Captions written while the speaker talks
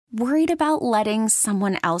Worried about letting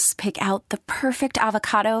someone else pick out the perfect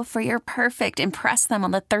avocado for your perfect impress them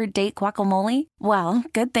on the third date guacamole? Well,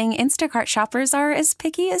 good thing Instacart shoppers are as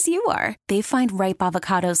picky as you are. They find ripe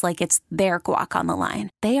avocados like it's their guac on the line.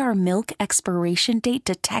 They are milk expiration date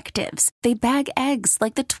detectives. They bag eggs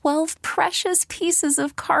like the 12 precious pieces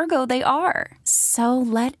of cargo they are. So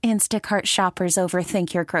let Instacart shoppers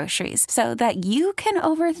overthink your groceries so that you can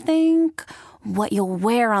overthink what you'll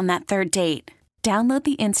wear on that third date. Download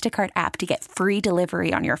the Instacart app to get free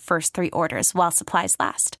delivery on your first 3 orders while supplies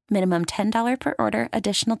last. Minimum $10 per order.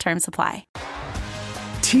 Additional terms apply.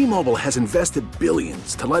 T-Mobile has invested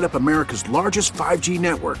billions to light up America's largest 5G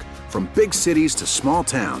network, from big cities to small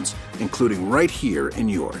towns, including right here in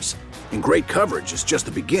yours. And great coverage is just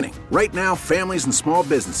the beginning. Right now, families and small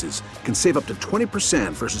businesses can save up to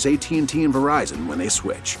 20% versus AT&T and Verizon when they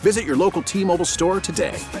switch. Visit your local T-Mobile store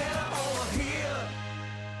today.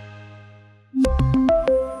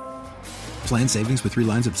 Plan savings with 3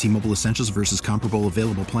 lines of T-Mobile Essentials versus comparable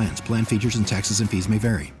available plans. Plan features and taxes and fees may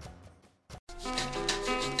vary.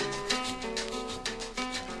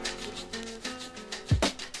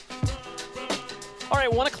 All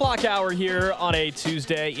right, 1 o'clock hour here on a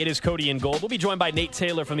Tuesday. It is Cody and Gold. We'll be joined by Nate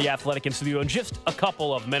Taylor from The Athletic in studio in just a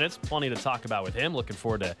couple of minutes. Plenty to talk about with him. Looking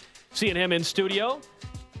forward to seeing him in studio.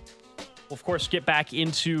 We'll, of course, get back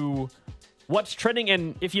into what's trending.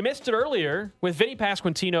 And if you missed it earlier, with Vinny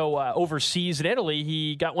Pasquantino overseas in Italy,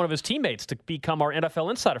 he got one of his teammates to become our NFL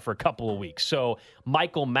insider for a couple of weeks. So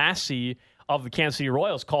Michael Massey of the Kansas City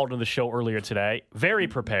Royals called into the show earlier today. Very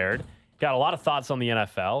prepared. Got a lot of thoughts on the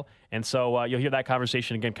NFL. And so you'll hear that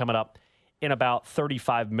conversation again coming up in about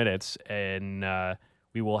 35 minutes. And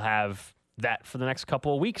we will have that for the next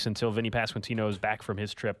couple of weeks until Vinny Pasquantino is back from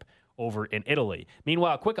his trip over in Italy.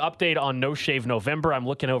 Meanwhile, quick update on No Shave November. I'm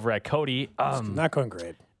looking over at Cody. It's not going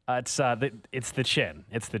great. It's the chin.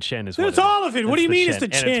 It's the chin. It's all of it. What do you mean it's the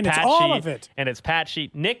chin? It's all of it. And it's patchy.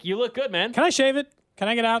 Nick, you look good, man. Can I shave it? Can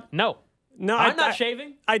I get out? No. I'm not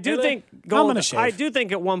shaving. I do think I'm going to shave. I do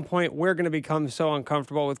think at one point we're going to become so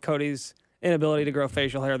uncomfortable with Cody's inability to grow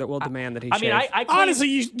facial hair that we'll demand that he shave. I honestly,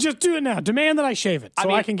 you just do it now. Demand that I shave it so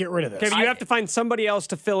I can get rid of this. Okay, but you have to find somebody else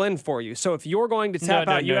to fill in for you. So if you're going to tap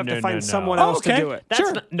out, you have to find someone else to do it.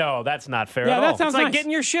 That's not fair at all. That sounds it's like nice.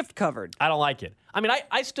 getting your shift covered. I don't like it. I mean,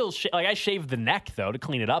 I still I shave the neck though to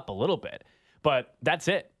clean it up a little bit, but that's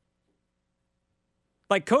it.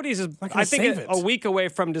 Like Cody's is, I think, a week away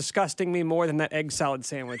from disgusting me more than that egg salad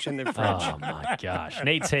sandwich in the fridge. Oh my gosh!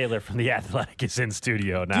 Nate Taylor from The Athletic is in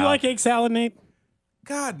studio now. Do you like egg salad, Nate?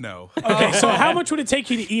 God, no. Okay, so how much would it take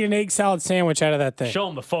you to eat an egg salad sandwich out of that thing? Show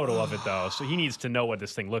him the photo of it, though, so he needs to know what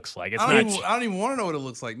this thing looks like. I don't even want to know what it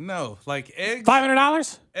looks like. No. Like eggs.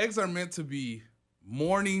 $500? Eggs are meant to be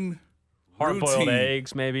morning hard-boiled routine.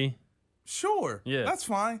 eggs, maybe. Sure. Yeah. That's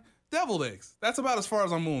fine. Deviled eggs. That's about as far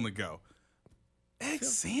as I'm willing to go. Egg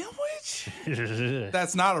sandwich?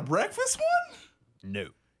 That's not a breakfast one? No.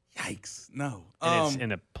 Yikes. No. And it's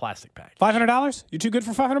in a plastic package. $500? You too good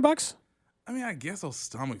for $500? I mean, I guess I'll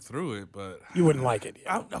stomach through it, but you wouldn't like it.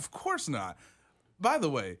 Yeah. Of course not. By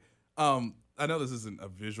the way, I know this isn't a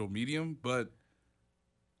visual medium, but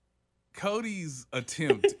Cody's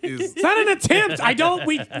attempt is... It's not an attempt.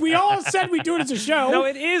 We all said we do it as a show. No,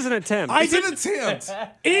 it is an attempt. It's an attempt.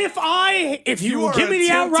 If you will give me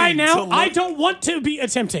the out right now, I don't want to be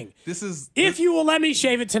attempting. If you will let me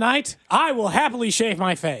shave it tonight, I will happily shave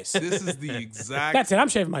my face. This is the exact... That's it. I'm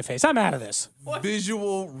shaving my face. I'm out of this.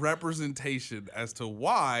 Visual representation as to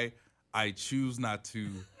why I choose not to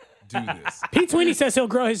do this. Pete Sweeney says he'll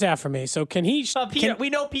grow his out for me, so can he... We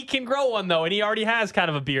know Pete can grow one, though, and he already has kind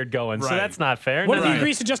of a beard going, so that's not fair. What if he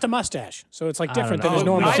agrees to just a mustache? So it's like different than his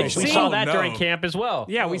normal facial. We saw that during camp as well.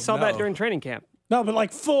 Yeah, we saw that during training camp. No, but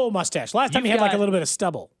like full mustache. Last time he had like a little bit of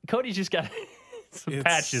stubble. Cody's just got some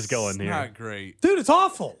patches going here. It's not great. Dude, it's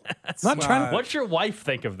awful. What's your wife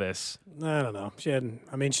think of this? I don't know.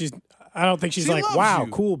 I don't think she's She like, loves wow,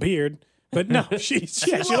 you. cool beard. But no, she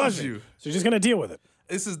loves you. So she's just going to deal with it.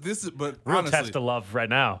 This is, but Real honestly, test of love right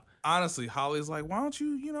now. Honestly, Holly's like, why don't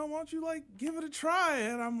you like give it a try?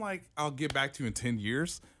 And I'm like, I'll get back to you in 10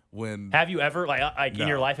 years when. Have you ever in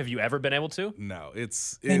your life? Have you ever been able to? No,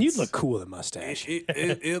 it's. Man, you'd look cool with a mustache.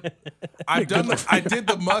 I did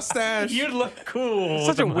the mustache. You'd look cool.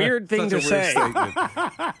 Such a weird thing to say.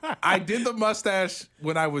 I did the mustache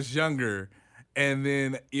when I was younger, and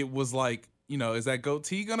then it was like, is that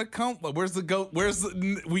goatee gonna come? Like, where's the goat?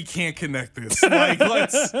 We can't connect this. Like,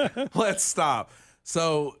 let's stop.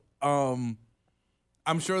 So, I'm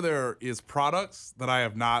sure there is products that I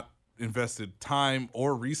have not invested time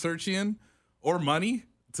or research in or money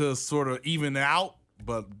to sort of even out,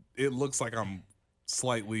 but it looks like I'm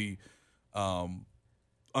slightly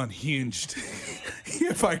unhinged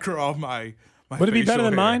if I grow off my Would it be better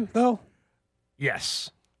than mine, though? Yes.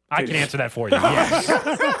 I can answer that for you. Yes.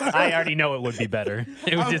 I already know it would be better.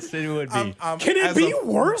 It would be. Can it be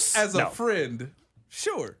worse? As a friend,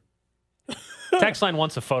 sure. Text line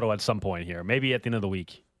wants a photo at some point here, maybe at the end of the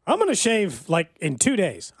week. I'm going to shave like in 2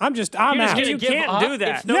 days. I'm out. You can't do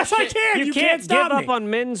that. Yes, I can. You can't give up on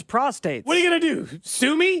men's prostates. What are you going to do?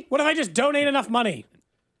 Sue me? What if I just donate enough money?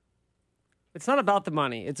 It's not about the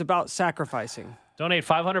money. It's about sacrificing. Donate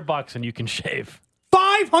 $500 and you can shave.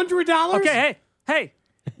 $500? Okay, hey.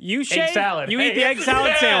 You shave. Egg salad. You eat the egg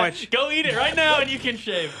salad sandwich. Go eat it right now and you can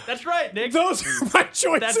shave. That's right, Nick. Those are my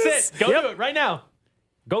choices. That's it. Go do it right now.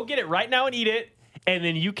 Go get it right now and eat it, and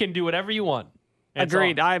then you can do whatever you want. That's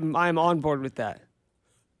Agreed. all. I'm on board with that.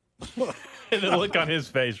 And the look on his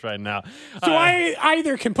face right now. So I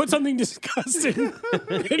either can put something disgusting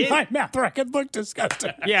in my mouth or I can look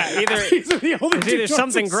disgusting. Yeah, These are the only it's two either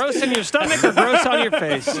something choices. gross in your stomach or gross on your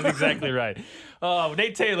face. That's exactly right.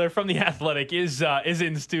 Nate Taylor from The Athletic is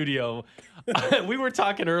in studio. We were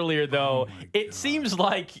talking earlier, though. It seems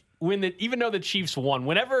like even though the Chiefs won,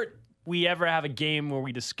 whenever we ever have a game where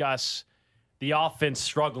we discuss the offense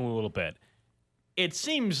struggling a little bit, it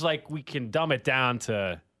seems like we can dumb it down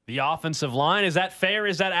to the offensive line. Is that fair?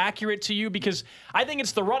 Is that accurate to you? Because I think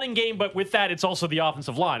it's the running game, but with that, it's also the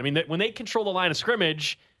offensive line. I mean, when they control the line of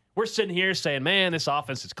scrimmage, we're sitting here saying, man, this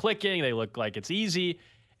offense is clicking. They look like it's easy.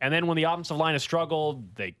 And then when the offensive line has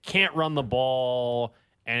struggled, they can't run the ball,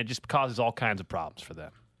 and it just causes all kinds of problems for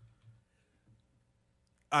them.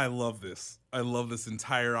 I love this. I love this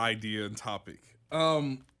entire idea and topic.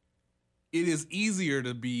 It is easier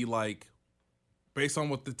to be like, based on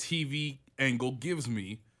what the TV angle gives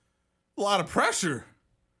me, a lot of pressure.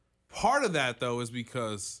 Part of that, though, is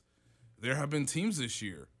because there have been teams this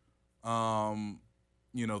year.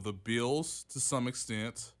 The Bills to some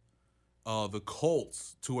extent, the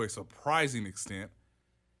Colts to a surprising extent,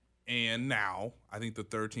 and now I think the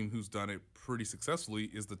third team who's done it pretty successfully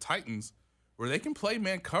is the Titans, where they can play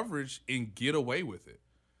man coverage and get away with it.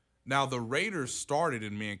 Now, the Raiders started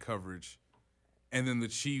in man coverage, and then the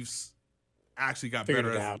Chiefs actually got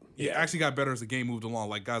better. Actually got better as the game moved along.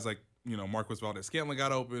 Like guys like Marquez Valdes-Scantling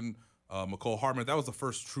got open, McCole Hardman. That was the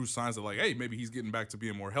first true signs of like, hey, maybe he's getting back to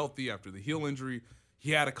being more healthy after the heel injury.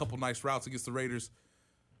 He had a couple nice routes against the Raiders.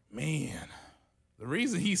 Man, the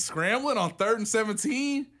reason he's scrambling on 3rd and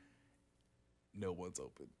 17, no one's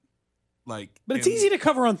open. But it's easy to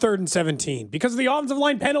cover on 3rd and 17 because of the offensive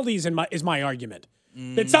line penalties. Is my argument.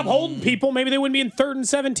 They'd stop holding people. Maybe they wouldn't be in 3rd and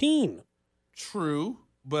 17. True.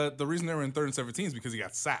 But the reason they were in 3rd and 17 is because he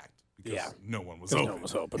got sacked. Because no one was open. No one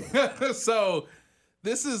was open. So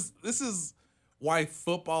this is why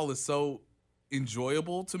football is so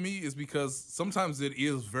enjoyable to me, is because sometimes it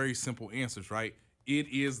is very simple answers, right? It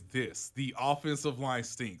is this. The offensive line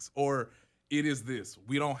stinks. Or it is this.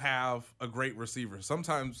 We don't have a great receiver.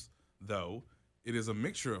 Sometimes, though, it is a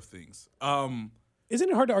mixture of things. Isn't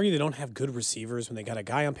it hard to argue they don't have good receivers when they got a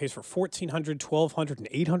guy on pace for 1,400, 1,200, and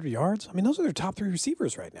 800 yards? I mean, those are their top 3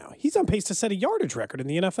 receivers right now. He's on pace to set a yardage record in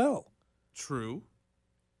the NFL. True.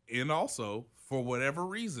 And also, for whatever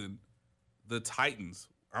reason, the Titans,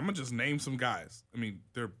 I'm going to just name some guys. I mean,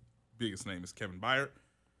 their biggest name is Kevin Byard.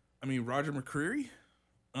 I mean, Roger McCreary.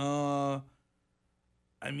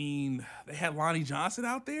 They had Lonnie Johnson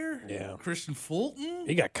out there. Yeah. Christian Fulton.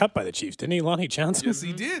 He got cut by the Chiefs, didn't he, Lonnie Johnson? Yes,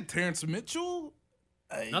 he did. Terrence Mitchell.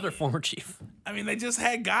 Another former Chief. I mean, they just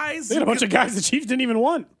had guys. They had a bunch of guys the Chiefs didn't even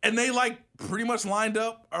want. And they, pretty much lined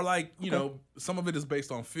up, or some of it is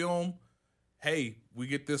based on film. Hey, we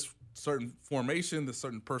get this certain formation, this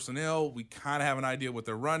certain personnel. We kind of have an idea what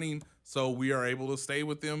they're running, so we are able to stay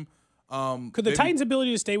with them. Could the Titans'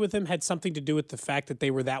 ability to stay with him had something to do with the fact that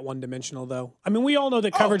they were that one-dimensional, though? I mean, we all know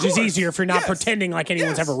that coverage is easier if you're not pretending like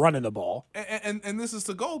anyone's ever running the ball. And this is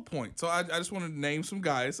the goal point. So I just want to name some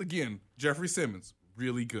guys. Again, Jeffrey Simmons,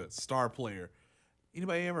 really good, star player.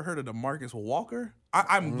 Anybody ever heard of DeMarcus Walker?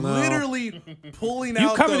 I'm literally pulling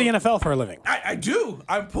out. You cover the NFL for a living. I do.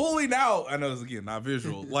 I'm pulling out. I know this, again, not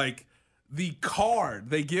visual. Like the card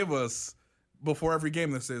they give us before every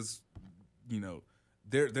game that says,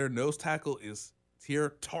 their nose tackle is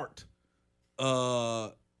Tier Tart.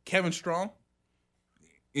 Kevin Strong.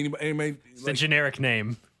 Anybody it's a generic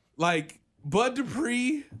name. Like Bud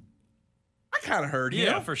Dupree. I kind of heard him.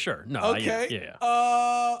 Yeah, for sure. No. Okay. Yeah.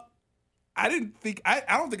 I don't think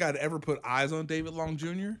I'd ever put eyes on David Long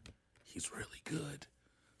Jr. He's really good.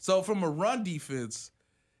 So from a run defense,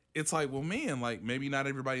 it's like, well, man, maybe not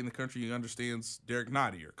everybody in the country understands Derek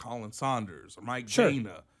Nottie or Colin Saunders or Mike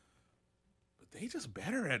Dana. But they just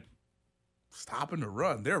better at stopping the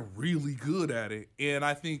run. They're really good at it. And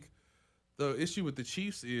I think the issue with the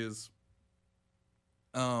Chiefs is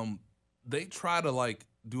they try to like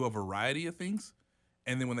do a variety of things.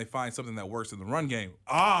 And then when they find something that works in the run game,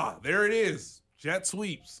 there it is. Jet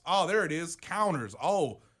sweeps. Oh, there it is. Counters.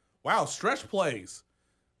 Oh, wow. Stretch plays.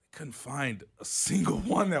 They couldn't find a single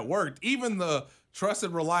one that worked. Even the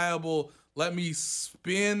trusted, reliable, let me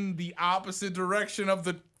spin the opposite direction of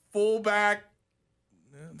the fullback.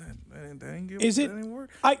 That didn't work.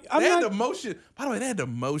 They had the motion. By the way, they had the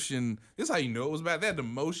motion. This is how you know it was bad. They had the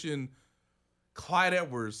motion Clyde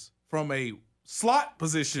Edwards from a slot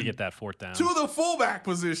position to get that fourth down to the fullback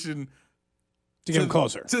position to get him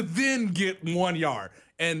closer to then get 1 yard.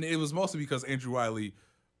 And it was mostly because Andrew Wiley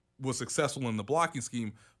was successful in the blocking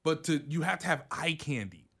scheme. But you have to have eye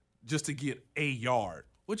candy just to get a yard,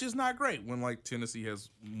 which is not great when like Tennessee has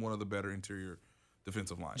one of the better interior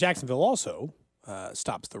defensive lines. Jacksonville also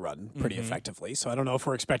stops the run pretty effectively. So I don't know if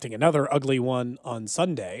we're expecting another ugly one on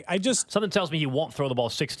Sunday. Something tells me he won't throw the ball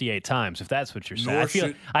 68 times, if that's what you're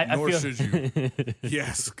saying. Nor should you.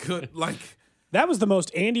 Yes, good. Like that was the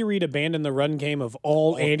most Andy Reid abandoned the run game of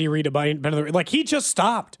all Andy Reid abandoned the run. Like he just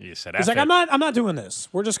stopped. He's like, I'm not doing this.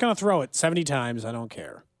 We're just gonna throw it 70 times. I don't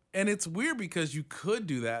care. And it's weird because you could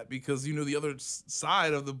do that because you knew the other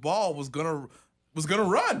side of the ball was gonna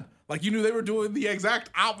run. Like you knew they were doing the exact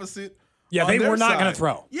opposite. Yeah, they were not going to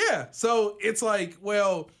throw. Yeah, so it's like,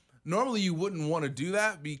 well, normally you wouldn't want to do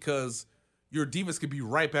that because your defense could be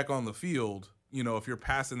right back on the field, you know, if you're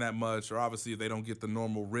passing that much, or obviously if they don't get the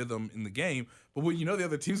normal rhythm in the game. But when you know the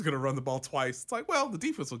other team's going to run the ball twice, it's like, well, the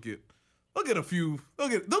defense they'll get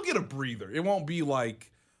a breather. It won't be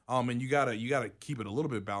like, and you gotta keep it a little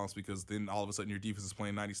bit balanced because then all of a sudden your defense is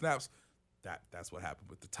playing 90 snaps. That's what happened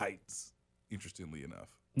with the Titans, interestingly enough.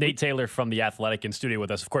 Nate Taylor from The Athletic in studio with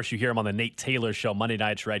us. Of course, you hear him on the Nate Taylor Show Monday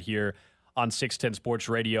nights right here on 610 Sports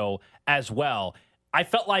Radio as well. I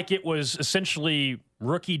felt like it was essentially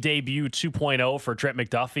rookie debut 2.0 for Trent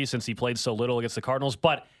McDuffie since he played so little against the Cardinals.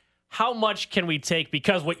 But how much can we take?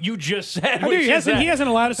 Because what you just said, he hasn't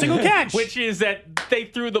allowed a single catch. Which is that they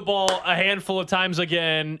threw the ball a handful of times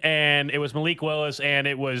again, and it was Malik Willis, and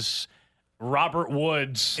it was Robert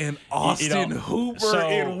Woods and Austin Hooper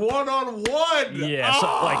in one-on-one.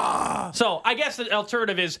 Yeah. So I guess the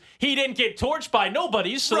alternative is he didn't get torched by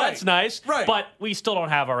nobody, so that's nice. Right. But we still don't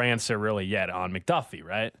have our answer really yet on McDuffie,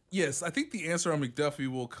 right? Yes, I think the answer on McDuffie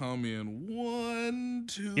will come in 1,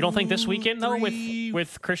 2. You don't think this weekend though, 3,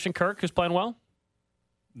 with Christian Kirk, who's playing well?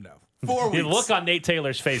 No. 4 weeks. The look on Nate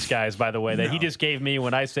Taylor's face, guys, by the way, that he just gave me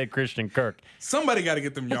when I said Christian Kirk. Somebody got to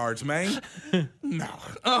get them yards, man.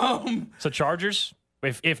 No. So Chargers,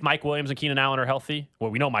 if Mike Williams and Keenan Allen are healthy, well,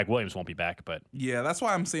 we know Mike Williams won't be back, but yeah, that's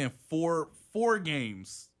why I'm saying four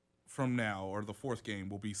games from now, or the fourth game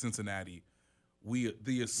will be Cincinnati.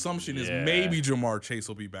 The assumption is maybe Jamar Chase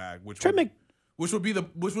will be back, which would be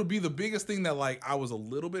the biggest thing that like I was a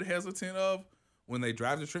little bit hesitant of when they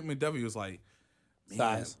drafted Trent McDuffie. Was like, man,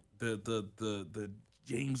 size. The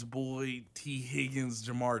James Boyd, T. Higgins,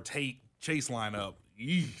 Jamar Chase lineup,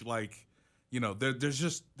 like, you know, there's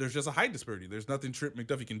just a height disparity. There's nothing Trent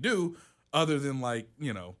McDuffie can do other than like,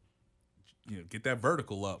 you know, get that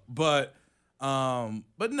vertical up. But no,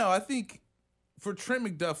 I think for Trent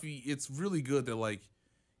McDuffie, it's really good that like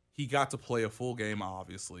he got to play a full game,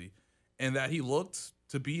 obviously, and that he looked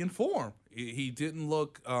to be in form. He didn't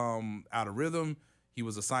look out of rhythm. He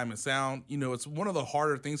was assignment sound. You know, it's one of the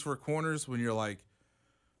harder things for corners when you're like,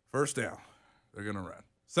 first down, they're going to run.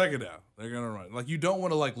 Second down, they're going to run. Like, you don't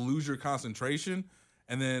want to, like, lose your concentration.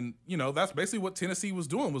 And then, you know, that's basically what Tennessee was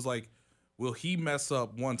doing was like, will he mess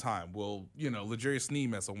up one time? Will, you know, L'Jarius Sneed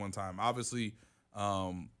mess up one time? Obviously,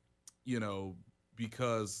 you know,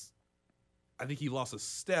 because I think he lost a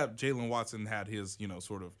step. Jalen Watson had his, you know,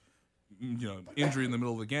 sort of, you know, injury in the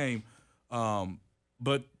middle of the game.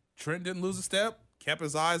 But Trent didn't lose a step. Kept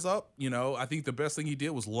his eyes up. You know, I think the best thing he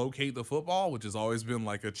did was locate the football, which has always been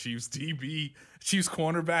like a Chiefs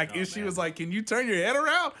cornerback issue. Is like, can you turn your head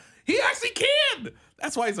around? He actually can.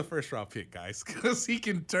 That's why he's a first-round pick, guys, because he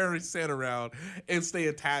can turn his head around and stay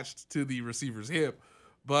attached to the receiver's hip.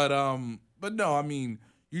 But no, I mean,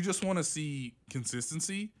 you just want to see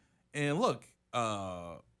consistency. And look,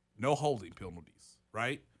 no holding penalties,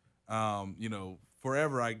 right? You know,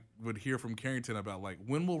 forever I would hear from Carrington about, like,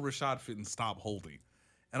 when will Rashad Fitton stop holding?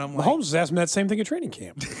 And I'm like, Mahomes was asking that same thing at training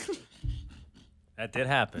camp. That did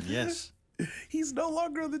happen, yes. He's no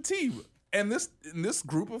longer on the team. And this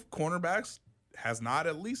group of cornerbacks has not,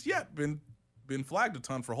 at least yet, been flagged a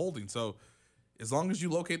ton for holding. So as long as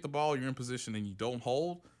you locate the ball, you're in position, and you don't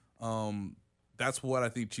hold, that's what I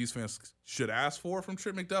think Chiefs fans should ask for from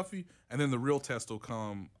Trent McDuffie. And then the real test will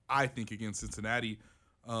come, I think, against Cincinnati,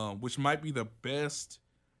 which might be the best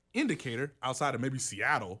indicator outside of maybe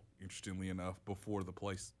Seattle, interestingly enough, before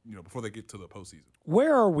they get to the postseason.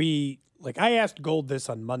 Where are we? Like, I asked Gold this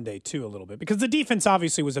on Monday too a little bit, because the defense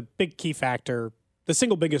obviously was a big key factor. The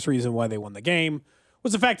single biggest reason why they won the game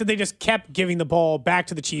was the fact that they just kept giving the ball back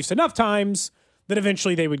to the Chiefs enough times that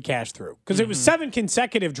eventually they would cash through. Because it was 7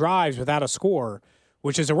 consecutive drives without a score,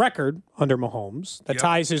 which is a record under Mahomes that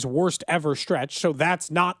ties his worst ever stretch. So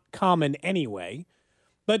that's not common anyway.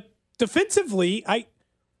 But defensively,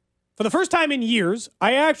 for the first time in years,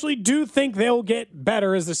 I actually do think they'll get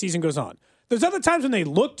better as the season goes on. There's other times when they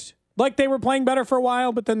looked like they were playing better for a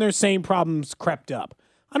while, but then their same problems crept up.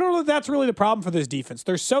 I don't know that that's really the problem for this defense.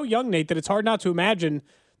 They're so young, Nate, that it's hard not to imagine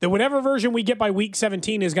that whatever version we get by week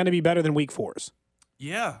 17 is going to be better than week 4's.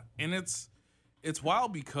 Yeah, and it's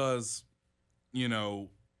wild because,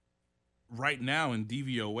 right now in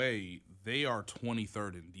DVOA, they are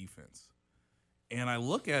 23rd in defense. And I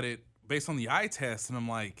look at it based on the eye test, and I'm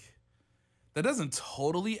like, that doesn't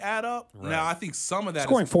totally add up. Right. Now, I think some of that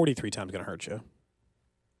scoring 43 times going to hurt you.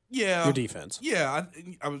 Yeah. Your defense. Yeah.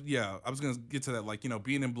 I was going to get to that. Like,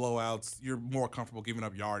 being in blowouts, you're more comfortable giving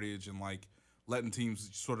up yardage and, like, letting teams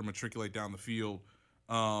sort of matriculate down the field.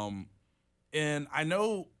 And I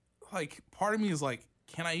know, like, part of me is like,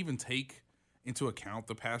 can I even take into account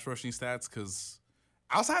the pass rushing stats? Because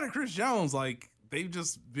outside of Chris Jones, like, they've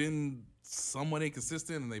just been somewhat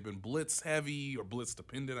inconsistent, and they've been blitz heavy, or blitz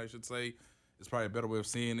dependent, I should say. Is probably a better way of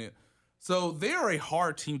saying it. So they are a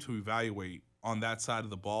hard team to evaluate on that side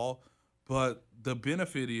of the ball, but the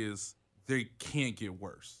benefit is they can't get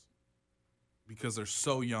worse because they're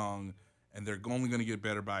so young, and they're only going to get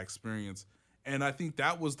better by experience. And I think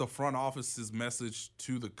that was the front office's message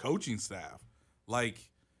to the coaching staff. Like,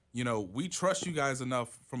 we trust you guys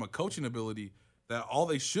enough from a coaching ability that all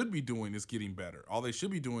they should be doing is getting better. All they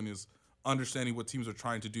should be doing is understanding what teams are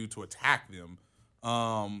trying to do to attack them.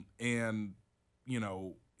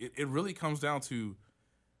 It really comes down to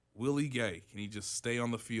Willie Gay. Can he just stay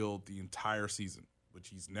on the field the entire season, which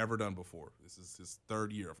he's never done before? This is his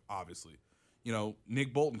 3rd year, obviously.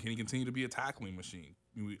 Nick Bolton, can he continue to be a tackling machine?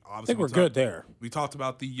 I think we're good there. We talked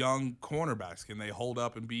about the young cornerbacks. Can they hold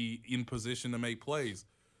up and be in position to make plays?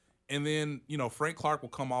 And then, Frank Clark will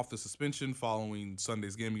come off the suspension following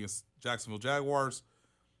Sunday's game against Jacksonville Jaguars.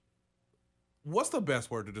 What's the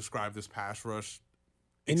best word to describe this pass rush?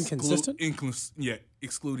 Inconsistent?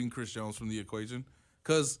 Excluding Chris Jones from the equation.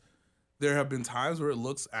 Because there have been times where it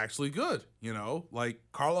looks actually good. Like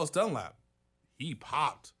Carlos Dunlap. He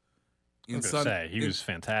popped. He was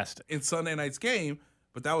fantastic. In Sunday night's game,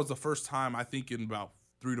 but that was the first time, I think, in about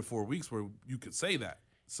 3 to 4 weeks where you could say that.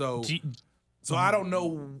 So I don't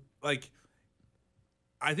know. Like,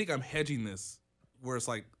 I think I'm hedging this where it's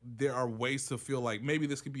like there are ways to feel like maybe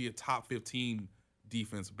this could be a top 15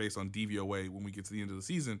 defense based on DVOA when we get to the end of the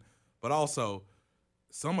season. But also,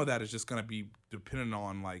 some of that is just going to be dependent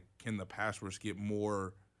on, like, can the pass rush get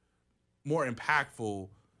more impactful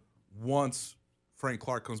once Frank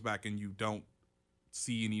Clark comes back and you don't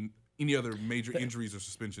see any other major injuries or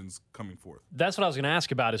suspensions coming forth. That's what I was going to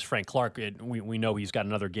ask about is Frank Clark. We know he's got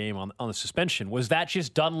another game on the suspension. Was that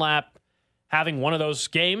just Dunlap having one of those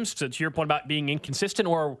games, to your point about being inconsistent?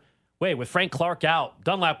 Or, wait, with Frank Clark out,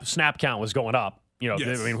 Dunlap snap count was going up.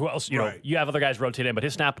 Yes. I mean, who else? Right. You have other guys rotate in, but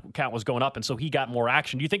his snap count was going up, and so he got more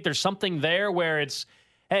action. Do you think there's something there where it's,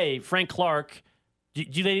 hey, Frank Clark,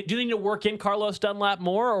 do they need to work in Carlos Dunlap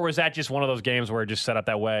more, or was that just one of those games where it just set up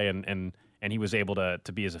that way and he was able to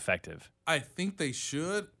be as effective? I think they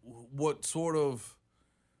should. What sort of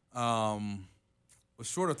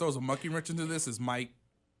throws a monkey wrench into this is Mike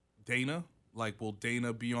Dana. Like, will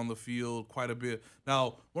Dana be on the field quite a bit?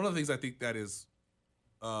 Now, one of the things I think that is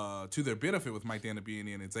to their benefit with Mike Dana being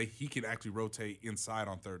in is that he can actually rotate inside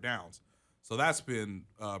on 3rd downs. So that's been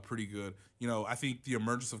pretty good. I think the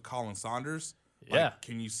emergence of Colin Saunders. Yeah.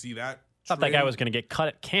 Can you see that? I thought that guy was going to get cut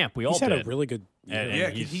at camp. He's had a really good year.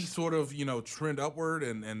 Can he sort of, trend upward?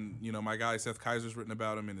 And my guy Seth Kaiser's written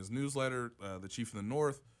about him in his newsletter, The Chief of the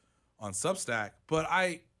North, on Substack. But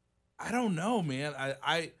I don't know, man.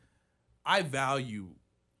 I value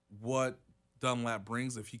what Dunlap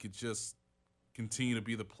brings if he could just continue to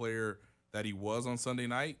be the player that he was on Sunday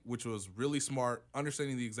night, which was really smart,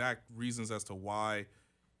 understanding the exact reasons as to why,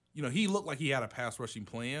 he looked like he had a pass rushing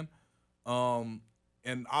plan.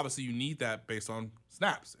 And obviously you need that based on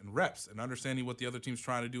snaps and reps and understanding what the other team's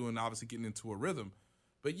trying to do and obviously getting into a rhythm.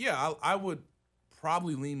 But yeah, I would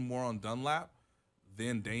probably lean more on Dunlap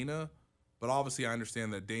than Dana. But obviously, I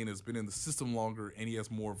understand that Dana's been in the system longer and he has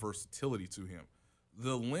more versatility to him.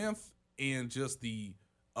 The length and just the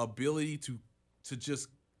ability to just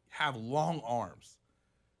have long arms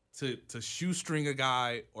to shoestring a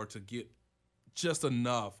guy or to get just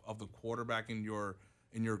enough of the quarterback in your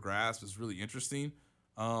grasp is really interesting.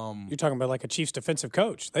 You're talking about like a Chiefs defensive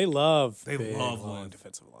coach. They love long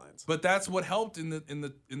defensive lines. But that's what helped in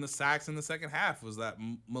the sacks in the second half was that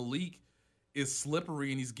Malik is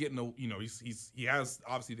slippery and he's getting he has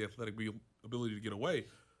obviously the athletic ability to get away,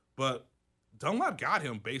 but Dunlap got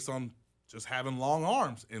him based on just having long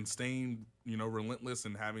arms and staying relentless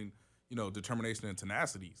and having determination and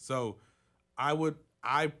tenacity. So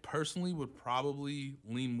I personally would probably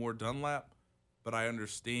lean more Dunlap, but I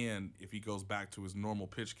understand if he goes back to his normal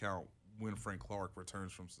pitch count when Frank Clark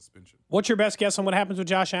returns from suspension. What's your best guess on what happens with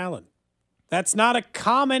Josh Allen? That's not a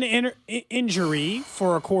common injury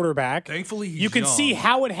for a quarterback. Thankfully, he's you can young. see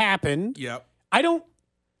how it happened. Yep.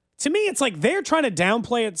 To me, it's like they're trying to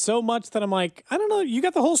downplay it so much that I'm like, I don't know. You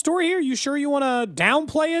got the whole story here. You sure you want to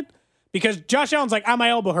downplay it? Because Josh Allen's like, my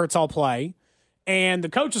elbow hurts, I'll play. And the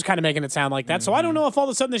coach is kind of making it sound like that. Mm-hmm. So I don't know if all of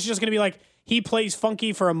a sudden this is just going to be like he plays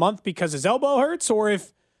funky for a month because his elbow hurts or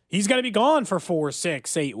if he's going to be gone for 4,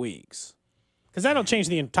 6, 8 weeks. Because that'll change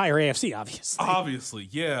the entire AFC, obviously. Obviously,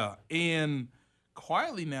 yeah. And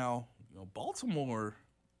quietly now, Baltimore,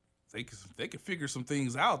 they could figure some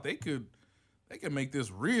things out. They could make this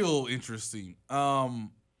real interesting. The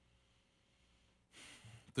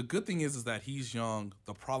good thing is that he's young.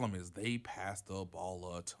 The problem is they pass the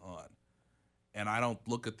ball a ton. And I don't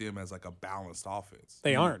look at them as like a balanced offense.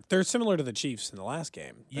 They aren't. They're similar to the Chiefs in the last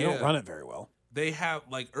game. They don't run it very well. They have,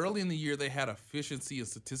 early in the year, they had efficiency and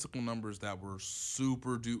statistical numbers that were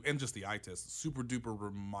super duper, and just the eye test, super duper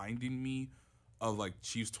reminding me of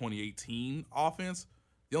Chiefs 2018 offense.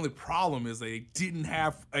 The only problem is they didn't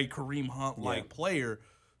have a Kareem Hunt-like player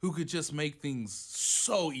who could just make things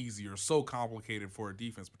so easy or so complicated for a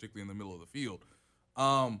defense, particularly in the middle of the field.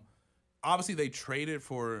 Obviously, they traded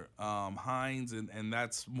for Hines, and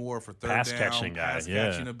that's more for third down. Pass-catching guy,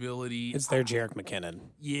 pass-catching ability. It's their Jerick McKinnon.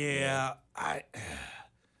 Yeah.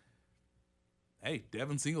 Hey,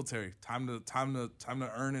 Devin Singletary, time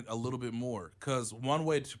to earn it a little bit more. Because one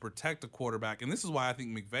way to protect a quarterback, and this is why I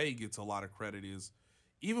think McVay gets a lot of credit, is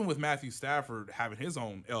even with Matthew Stafford having his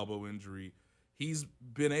own elbow injury, he's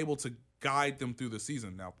been able to guide them through the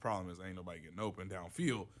season. Now, problem is ain't nobody getting open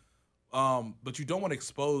downfield. But you don't want to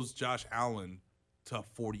expose Josh Allen to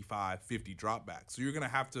 45, 50 dropbacks. So you're going to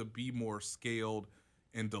have to be more scaled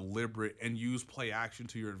and deliberate and use play action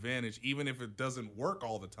to your advantage, even if it doesn't work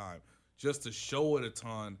all the time, just to show it a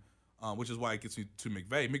ton, which is why it gets me to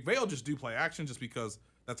McVay. McVay will just do play action just because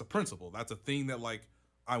that's a principle. That's a thing that,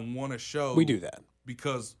 I want to show. We do that.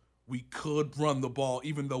 Because we could run the ball,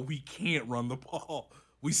 even though we can't run the ball.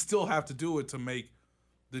 We still have to do it to make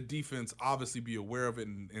the defense obviously be aware of it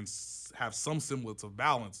and have some semblance of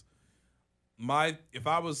balance. If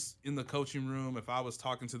I was in the coaching room, if I was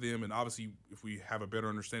talking to them, and obviously if we have a better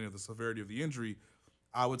understanding of the severity of the injury,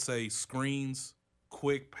 I would say screens,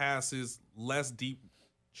 quick passes, less deep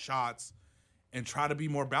shots, and try to be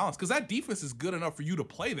more balanced. Because that defense is good enough for you to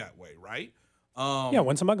play that way, right?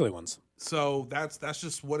 Win some ugly ones. So that's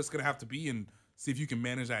just what it's going to have to be, and see if you can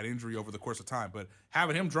manage that injury over the course of time. But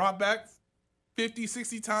having him drop back 50,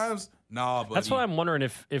 60 times, nah, buddy. That's why I'm wondering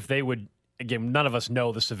if they would, again, none of us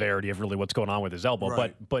know the severity of really what's going on with his elbow,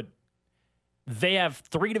 right. but they have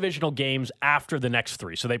 3 divisional games after the next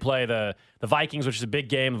 3. So they play the Vikings, which is a big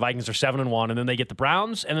game. The Vikings are 7-1, and then they get the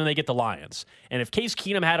Browns, and then they get the Lions. And if Case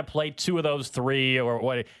Keenum had to play 2 of those 3, or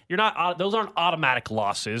what, those aren't automatic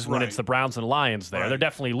losses when it's the Browns and the Lions there. Right. They're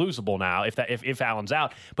definitely losable now if Allen's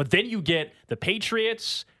out. But then you get the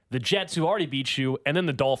Patriots, the Jets, who already beat you, and then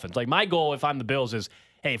the Dolphins. My goal, if I'm the Bills, is,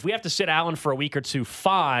 hey, if we have to sit Allen for a week or 2,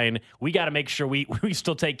 fine. We got to make sure we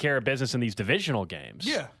still take care of business in these divisional games.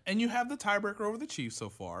 Yeah, and you have the tiebreaker over the Chiefs so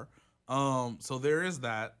far. So there is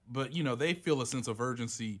that. But, they feel a sense of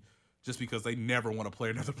urgency just because they never want to play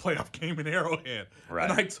another playoff game in Arrowhead. Right.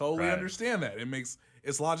 And I totally understand that.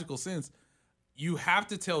 It's logical sense. You have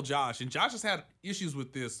to tell Josh, and Josh has had issues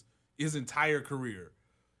with this his entire career.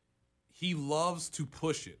 He loves to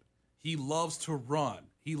push it. He loves to run.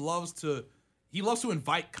 He loves to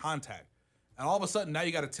invite contact. And all of a sudden, now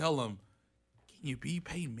you got to tell him, can you be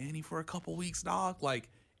Peyton Manning for a couple weeks, dog?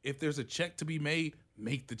 If there's a check to be made,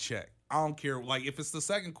 make the check. I don't care. If it's the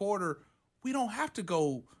second quarter, we don't have to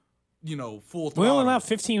go, full throttle. We only allow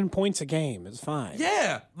 15 points a game. It's fine.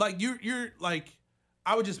 Yeah. You're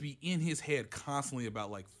I would just be in his head constantly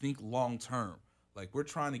about, think long term. We're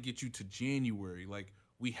trying to get you to January.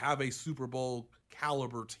 We have a Super Bowl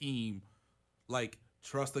caliber team Like,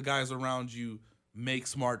 trust the guys around you, make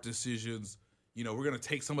smart decisions. You know, we're going to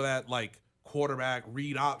take some of that, like, quarterback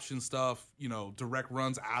read option stuff, you know, direct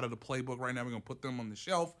runs out of the playbook right now. We're going to put them on the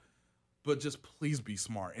shelf. But just please be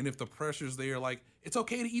smart. And if the pressure's there, like, it's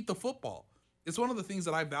okay to eat the football. It's one of the things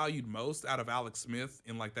that I valued most out of Alex Smith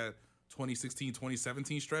in, like, that 2016,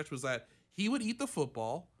 2017 stretch was that he would eat the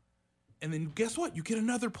football, and then guess what? You get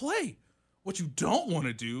another play. What you don't want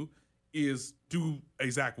to do is do a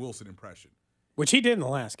Zach Wilson impression. Which he did in the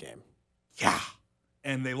last game. Yeah.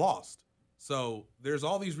 And they lost. So there's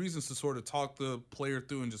all these reasons to sort of talk the player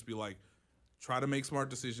through and just be like, try to make smart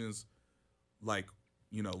decisions, like,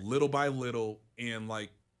 you know, little by little, and like,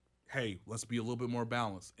 hey, let's be a little bit more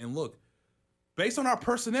balanced. And look, based on our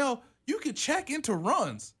personnel, you could check into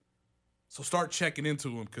runs. So start checking into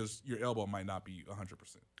them because your elbow might not be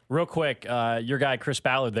 100%. Real quick, your guy Chris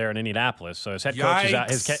Ballard there in Indianapolis. So his head coach is out.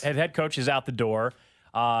 His head coach is out the door.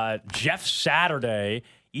 Jeff Saturday,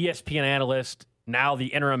 ESPN analyst, now the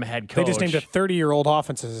interim head coach. They just named a 30-year-old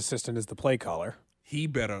offensive assistant as the play caller. He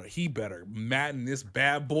better madden this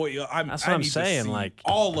bad boy. That's what I'm saying. Like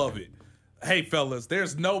all of it. Hey, fellas,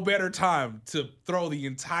 there's no better time to throw the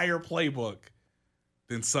entire playbook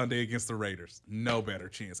than Sunday against the Raiders. No better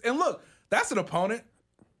chance. And look, that's an opponent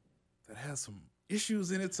that has some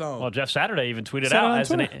issues in its own. Well, Jeff Saturday even tweeted out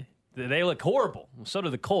they look horrible. So do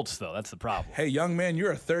the Colts, though. That's the problem. Hey, young man,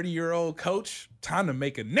 you're a 30-year-old coach. Time to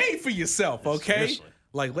make a name for yourself, okay? Seriously.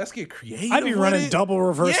 Like, let's get creative. I'd be running double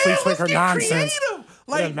reverse flea flicker nonsense.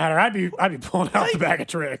 Like, it doesn't matter. I'd be pulling out the bag of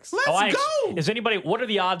tricks. Let's go. Is anybody? What are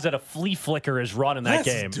the odds that a flea flicker is run in that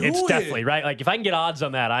game? It's definitely right. Like if I can get odds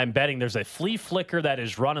on that, I'm betting there's a flea flicker that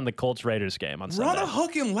is running the Colts Raiders game on Sunday. Run a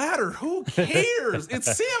hook and ladder. Who cares?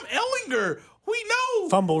 It's Sam Ehlinger. We know.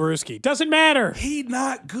 Fumble Ruski. Doesn't matter. He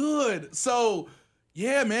not good. So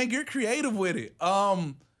yeah, man, get creative with it.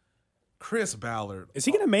 Chris Ballard. Is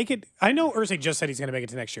he going to make it? I know Irsay just said he's going to make it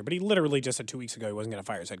to next year, but he literally just said 2 weeks ago he wasn't going to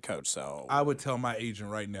fire his head coach. So I would tell my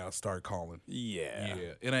agent right now, start calling. Yeah.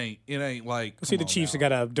 It ain't like. See, the Chiefs have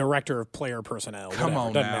got a director of player personnel. Come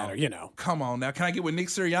on Doesn't now. matter, you know. Come on now. Can I get with Nick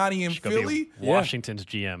Sirianni in Philly? Washington's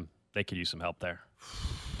GM. They could use some help there.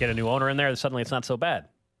 Get a new owner in there. Suddenly, it's not so bad.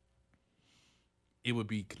 It would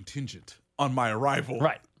be contingent on my arrival.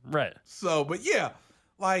 Right. So, but yeah,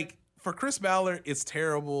 like for Chris Ballard, it's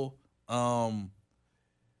terrible.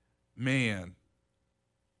 Man,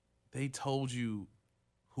 they told you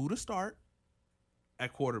who to start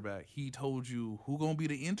at quarterback. He told you who gonna be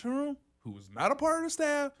the interim, who was not a part of the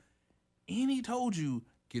staff, and he told you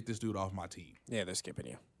get this dude off my team. Yeah, they're skipping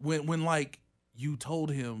you. When like you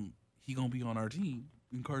told him he gonna be on our team,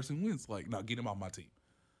 and Carson Wentz like, no, get him off my team.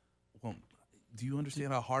 Well, do you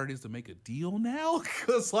understand how hard it is to make a deal now?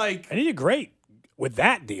 Because like, and he did great with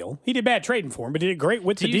that deal. He did bad trading for him, but he did great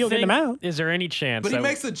with the deal getting him out. Is there any chance? But he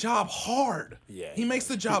makes the job hard. Yeah, he makes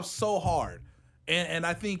the job so hard. And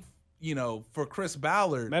I think, you know, for Chris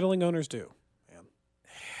Ballard, meddling owners do. Man.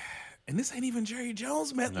 And this ain't even Jerry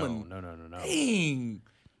Jones meddling. No. Dang.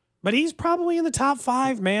 But he's probably in the top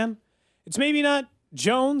 5, man. It's maybe not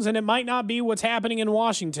Jones, and it might not be what's happening in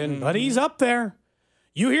Washington, but he's up there.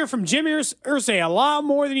 You hear from Jim Irsay a lot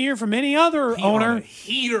more than you hear from any other owner. On a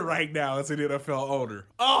heater right now as an NFL owner.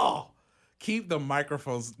 Oh, keep the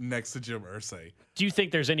microphones next to Jim Irsay. Do you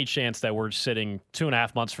think there's any chance that we're sitting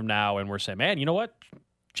 2.5 months from now and we're saying, man, you know what?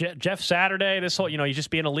 Jeff Saturday, this whole, he's just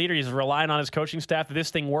being a leader. He's relying on his coaching staff that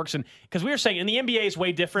this thing works. And because we were saying, and the NBA is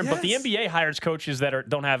way different, but the NBA hires coaches that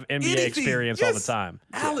don't have NBA experience all the time.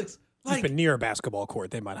 Alex, like, been near a basketball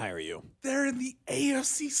court, they might hire you. They're in the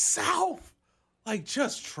AFC South. Like,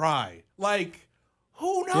 just try. Like,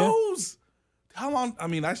 who knows? Yeah. How long? I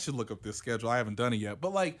mean, I should look up this schedule. I haven't done it yet.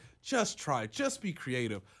 But, like, just try. Just be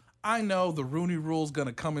creative. I know the Rooney Rule is going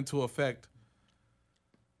to come into effect.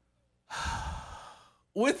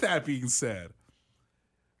 With that being said,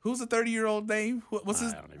 who's the 30-year-old name? What's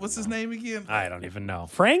his name again? I don't even know.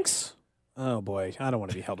 Franks? Oh, boy. I don't want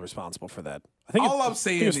to be held responsible for that. I think I'm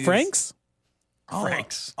saying is Franks?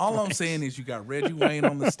 Franks. All I'm saying is you got Reggie Wayne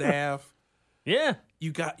on the staff. Yeah.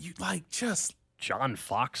 You like just John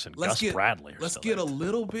Fox and Gus Bradley. Let's get a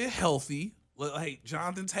little bit healthy. Hey,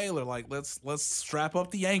 Jonathan Taylor, like let's strap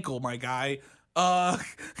up the ankle, my guy.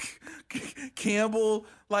 Campbell,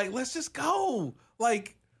 like let's just go.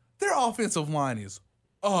 Like their offensive line is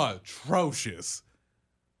atrocious.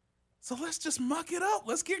 So let's just muck it up.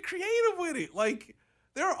 Let's get creative with it. Like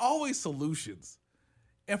there are always solutions.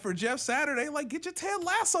 And for Jeff Saturday, like, get your Ted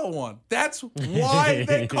Lasso on. That's why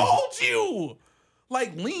they called you.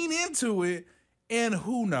 Like, lean into it, and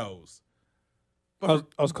who knows? I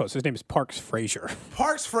was close. His name is Parks Frazier.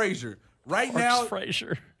 Parks Frazier. Right now,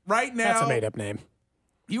 Frazier. right now. That's a made-up name.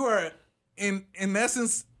 You are, in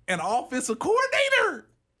essence, an offensive coordinator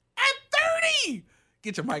at 30.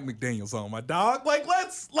 Get your Mike McDaniels on, my dog.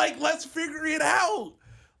 Let's figure it out.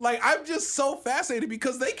 I'm just so fascinated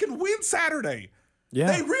because they can win Saturday.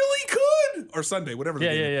 Yeah. They really could. Or Sunday, whatever.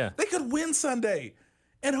 Yeah. They could win Sunday.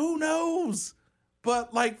 And who knows?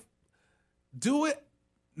 But, do it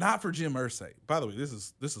not for Jim Irsay. By the way, this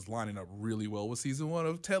is lining up really well with season 1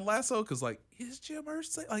 of Ted Lasso because, is Jim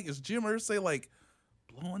Irsay,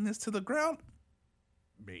 blowing this to the ground?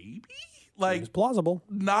 Maybe. It's plausible.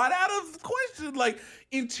 Not out of the question.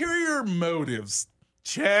 Interior motives.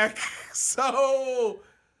 Check. So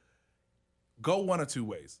go one of two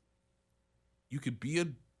ways. You could be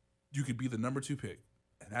the number 2 pick,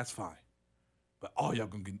 and that's fine. But all y'all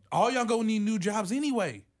gonna need new jobs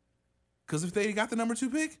anyway. Because if they got the number 2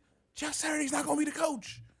 pick, Jeff Saturday's not gonna be the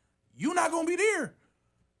coach. You're not gonna be there.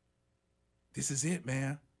 This is it,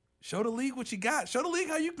 man. Show the league what you got. Show the league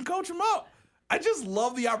how you can coach them up. I just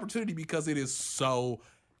love the opportunity because it is so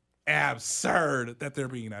absurd that they're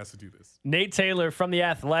being asked to do this. Nate Taylor from The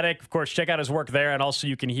Athletic. Of course, check out his work there. And also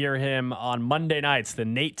you can hear him on Monday nights, the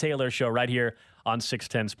Nate Taylor Show right here on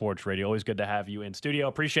 610 Sports Radio. Always good to have you in studio.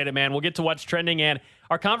 Appreciate it, man. We'll get to what's trending and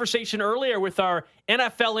our conversation earlier with our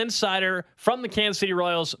NFL insider from the Kansas City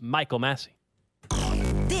Royals, Michael Massey.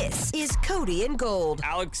 This is Cody and Gold.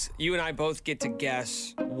 Alex, you and I both get to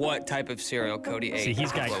guess what type of cereal Cody ate. See,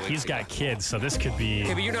 he's got kids, so this could be...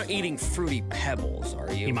 Okay, but you're not eating Fruity Pebbles, are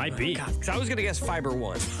you? He might be. Because I was going to guess Fiber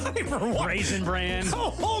One. Fiber One? Raisin Bran.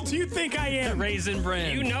 How old do you think I am? Raisin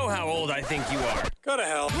Bran. You know how old I think you are. Go to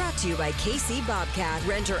hell. Brought to you by KC Bobcat.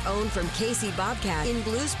 Rent or own from KC Bobcat in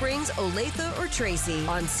Blue Springs, Olathe, or Tracy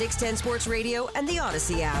on 610 Sports Radio and the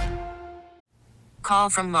Odyssey app. Call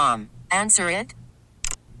from mom. Answer it.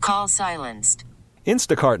 Call silenced.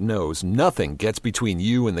 Instacart knows nothing gets between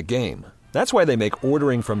you and the game. That's why they make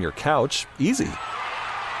ordering from your couch easy.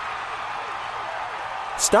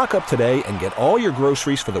 Stock up today and get all your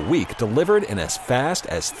groceries for the week delivered in as fast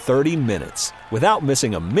as 30 minutes without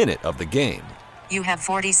missing a minute of the game. You have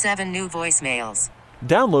 47 new voicemails.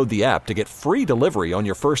 Download the app to get free delivery on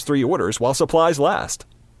your first 3 orders while supplies last.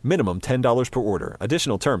 Minimum $10 per order.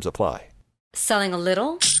 Additional terms apply. Selling a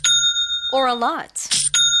little or a lot?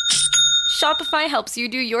 Shopify helps you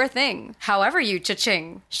do your thing, however you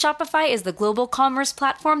cha-ching. Shopify is the global commerce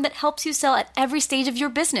platform that helps you sell at every stage of your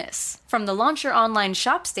business. From the launch your online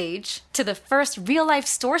shop stage, to the first real-life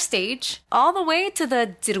store stage, all the way to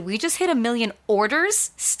the did we just hit 1 million orders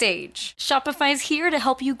stage. Shopify's here to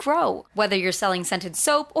help you grow. Whether you're selling scented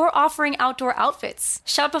soap or offering outdoor outfits,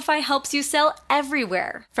 Shopify helps you sell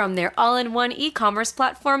everywhere. From their all-in-one e-commerce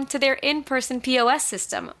platform to their in-person POS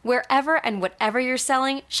system, wherever and whatever you're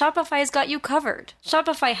selling, Shopify's got you covered.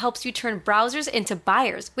 Shopify helps you turn browsers into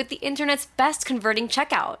buyers with the internet's best converting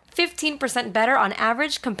checkout. 15% better on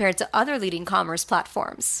average compared to other leading commerce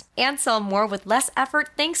platforms. And sell more with less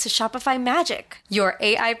effort thanks to Shopify Magic, your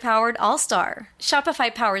AI-powered all-star.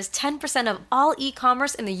 Shopify powers 10% of all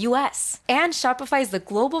e-commerce in the U.S. And Shopify is the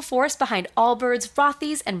global force behind Allbirds,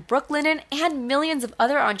 Rothy's, and Brooklinen, and millions of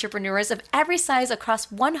other entrepreneurs of every size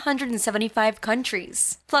across 175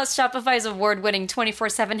 countries. Plus, Shopify's award-winning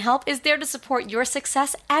 24/7 help is there to support your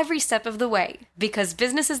success every step of the way. Because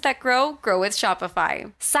businesses that grow, grow with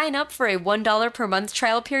Shopify. Sign up for a $1 per month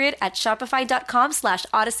trial period at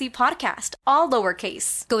shopify.com/Odyssey Podcast, all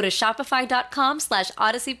lowercase. Go to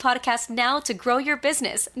shopify.com/Odyssey Podcast now to grow your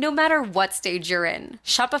business, no matter what stage you're in.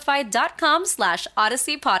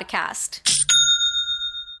 Shopify.com/Odyssey Podcast.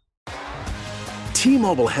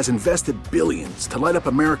 T-Mobile has invested billions to light up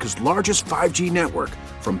America's largest 5G network,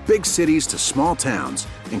 from big cities to small towns,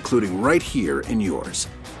 including right here in yours.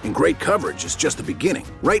 And great coverage is just the beginning.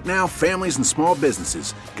 Right now, families and small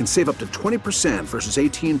businesses can save up to 20% versus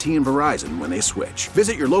AT&T and Verizon when they switch.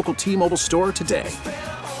 Visit your local T-Mobile store today.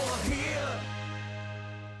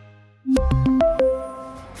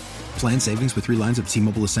 Plan savings with 3 lines of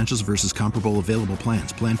T-Mobile Essentials versus comparable available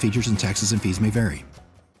plans. Plan features and taxes and fees may vary.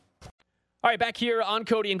 All right, back here on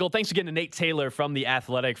Cody and Gold. Thanks again to Nate Taylor from The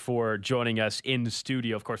Athletic for joining us in the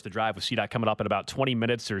studio. Of course, the drive with CDOT coming up in about 20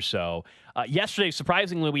 minutes or so. Yesterday,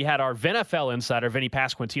 surprisingly, we had our VNFL insider, Vinny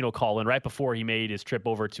Pasquantino, call in right before he made his trip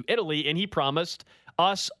over to Italy, and he promised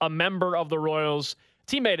us, a member of the Royals,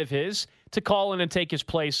 teammate of his, to call in and take his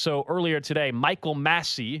place. So earlier today, Michael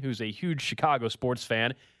Massey, who's a huge Chicago sports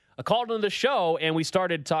fan, called into the show, and we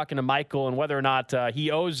started talking to Michael and whether or not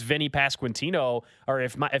he owes Vinny Pasquantino, or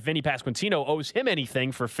if Vinny Pasquantino owes him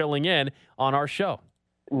anything for filling in on our show.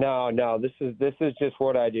 No, this is just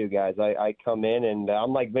what I do, guys. I come in, and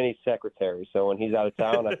I'm like Vinny's secretary, so when he's out of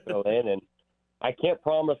town, I fill in, and I can't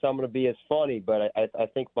promise I'm going to be as funny, but I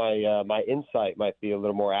think my insight might be a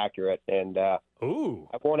little more accurate, and ooh,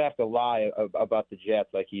 I won't have to lie about the Jets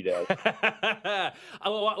like he does.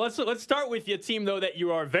 Let's start with your team, though, that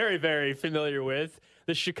you are very, very familiar with,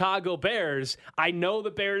 the Chicago Bears. I know the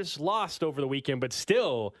Bears lost over the weekend, but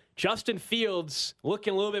still, Justin Fields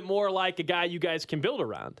looking a little bit more like a guy you guys can build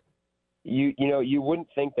around. You know, you wouldn't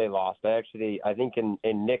think they lost. I think in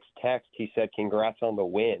Nick's text, he said, "Congrats on the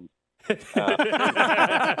win."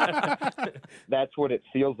 That's what it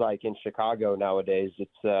feels like in Chicago nowadays.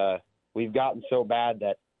 It's we've gotten so bad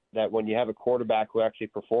that when you have a quarterback who actually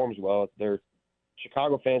performs well,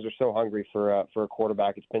 Chicago fans are so hungry for a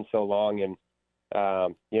quarterback. It's been so long, and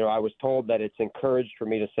I was told that it's encouraged for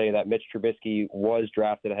me to say that Mitch Trubisky was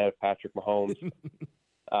drafted ahead of Patrick Mahomes.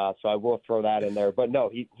 So I will throw that in there. But no,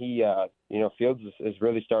 he Fields is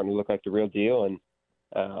really starting to look like the real deal, and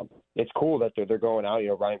it's cool that they're going out.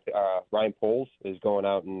 Ryan Poles is going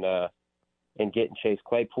out and getting Chase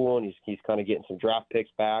Claypool, and he's kind of getting some draft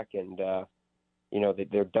picks back, and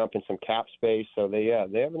they're dumping some cap space. So they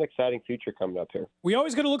have an exciting future coming up here. We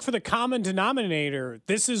always got to look for the common denominator.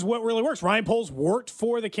 This is what really works. Ryan Poles worked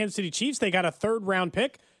for the Kansas City Chiefs. They got a 3rd-round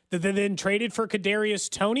pick that they then traded for Kadarius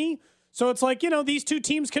Toney. So it's like, these two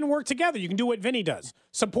teams can work together. You can do what Vinny does.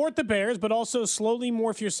 Support the Bears, but also slowly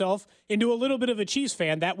morph yourself into a little bit of a Chiefs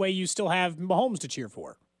fan. That way you still have Mahomes to cheer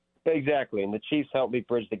for. Exactly, and the Chiefs helped me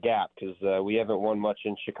bridge the gap because we haven't won much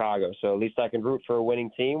in Chicago. So at least I can root for a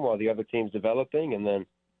winning team while the other team's developing, and then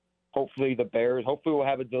hopefully we'll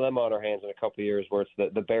have a dilemma on our hands in a couple of years where it's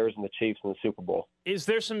the Bears and the Chiefs in the Super Bowl. Is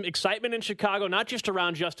there some excitement in Chicago, not just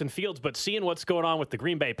around Justin Fields, but seeing what's going on with the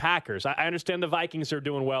Green Bay Packers? I understand the Vikings are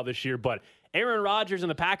doing well this year, but Aaron Rodgers and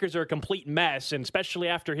the Packers are a complete mess, and especially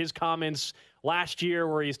after his comments last year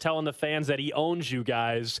where he's telling the fans that he owns you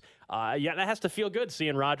guys. That has to feel good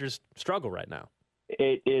seeing Rodgers struggle right now.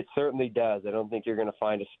 It certainly does. I don't think you're going to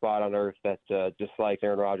find a spot on earth that dislikes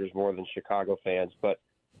Aaron Rodgers more than Chicago fans, but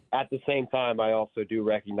at the same time, I also do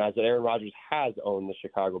recognize that Aaron Rodgers has owned the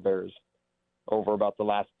Chicago Bears over about the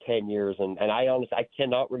last 10 years. And I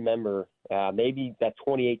cannot remember, maybe that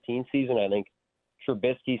 2018 season, I think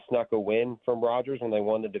Trubisky snuck a win from Rodgers when they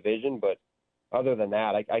won the division. But other than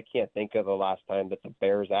that, I can't think of the last time that the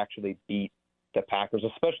Bears actually beat the Packers,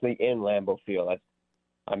 especially in Lambeau Field.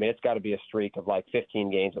 It's got to be a streak of like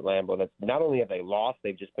 15 games at Lambeau. That not only have they lost,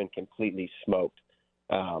 they've just been completely smoked.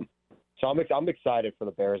 So I'm excited for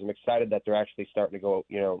the Bears. I'm excited that they're actually starting to go,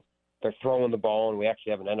 they're throwing the ball, and we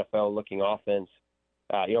actually have an NFL-looking offense.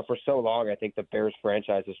 For so long, I think the Bears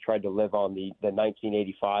franchise has tried to live on the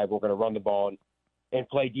 1985, we're going to run the ball and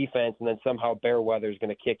play defense, and then somehow Bear weather is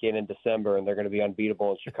going to kick in December, and they're going to be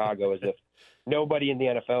unbeatable in Chicago, as if nobody in the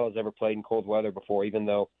NFL has ever played in cold weather before, even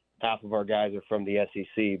though half of our guys are from the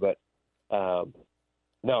SEC. But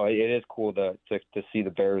no, it is cool to see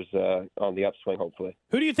the Bears on the upswing, hopefully.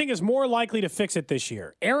 Who do you think is more likely to fix it this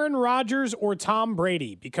year, Aaron Rodgers or Tom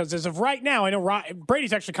Brady? Because as of right now, I know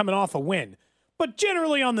Brady's actually coming off a win. But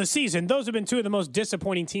generally on the season, those have been two of the most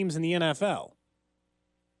disappointing teams in the NFL.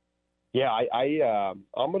 Yeah, I'm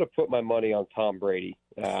going to put my money on Tom Brady.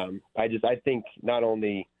 I think not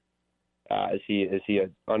only is he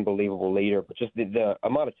an unbelievable leader, but just the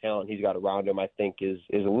amount of talent he's got around him, I think, is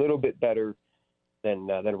a little bit better than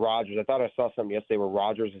Rodgers. I thought I saw something yesterday where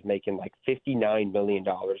Rodgers is making like $59 million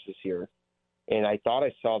this year. And I thought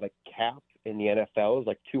I saw the cap in the NFL is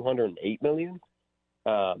like $208 million.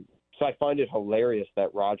 So I find it hilarious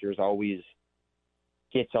that Rodgers always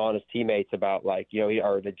gets on his teammates about or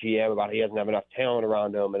the GM about he doesn't have enough talent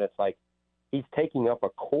around him. And it's like he's taking up a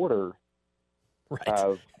quarter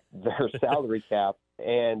of their salary cap.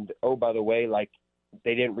 And, oh, by the way,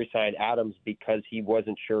 they didn't re-sign Adams because he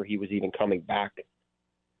wasn't sure he was even coming back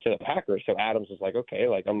to the Packers. So Adams was like, okay,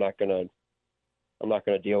 I'm not gonna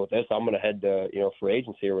deal with this. I'm gonna head to free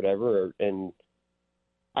agency or whatever. And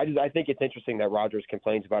I think it's interesting that Rodgers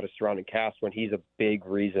complains about his surrounding cast when he's a big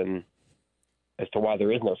reason as to why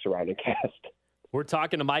there is no surrounding cast. We're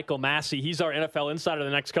talking to Michael Massey. He's our NFL insider the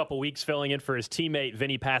next couple weeks, filling in for his teammate,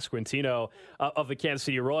 Vinny Pasquantino of the Kansas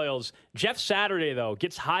City Royals. Jeff Saturday, though,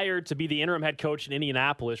 gets hired to be the interim head coach in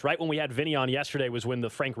Indianapolis. Right when we had Vinny on yesterday was when the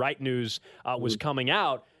Frank Reich news was coming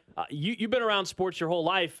out. You've been around sports your whole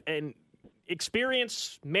life, and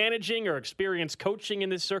experience managing or experience coaching in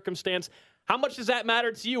this circumstance, how much does that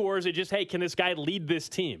matter to you, or is it just, hey, can this guy lead this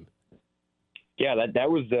team? Yeah, that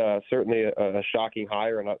was certainly a shocking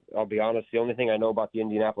hire, and I'll be honest, the only thing I know about the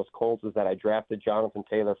Indianapolis Colts is that I drafted Jonathan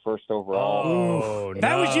Taylor first overall. Oh,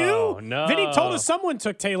 that was you? No. Vinny told us someone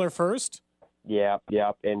took Taylor first. Yeah.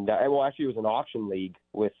 And well, actually, it was an auction league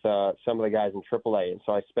with some of the guys in AAA, and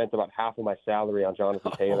so I spent about half of my salary on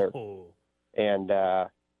Jonathan Taylor. And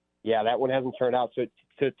that one hasn't turned out. So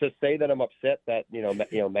to say that I'm upset that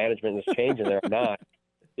management is changing there, I'm not,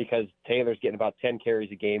 because Taylor's getting about 10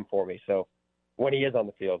 carries a game for me. So when he is on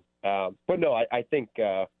the field, but no, I think.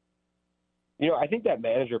 I think that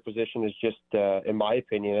manager position is just, in my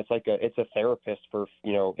opinion, it's a therapist for,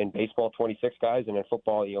 in baseball, 26 guys, and in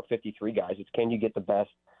football, 53 guys. It's, can you get the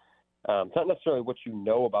best? It's not necessarily what you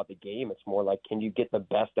know about the game. It's more like, can you get the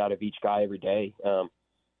best out of each guy every day?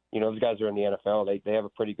 Those guys are in the NFL. They have a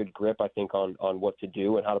pretty good grip, I think, on what to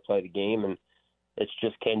do and how to play the game. And it's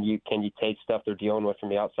just, can you take stuff they're dealing with from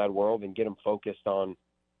the outside world and get them focused on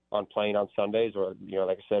playing on Sundays, or,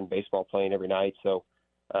 like I said, in baseball, playing every night. So,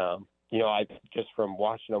 I just from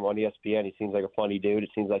watching him on ESPN, he seems like a funny dude. It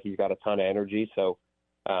seems like he's got a ton of energy. So,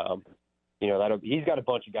 he's got a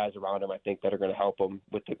bunch of guys around him, I think, that are going to help him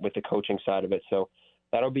with the coaching side of it. So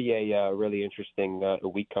that'll be a really interesting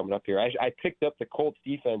week coming up here. I picked up the Colts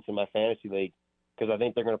defense in my fantasy league because I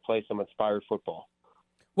think they're going to play some inspired football.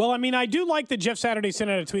 Well, I mean, I do like that Jeff Saturday sent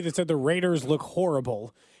out a tweet that said the Raiders look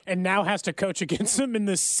horrible and now has to coach against them in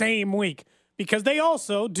the same week, because they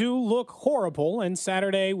also do look horrible, and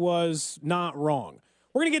Saturday was not wrong.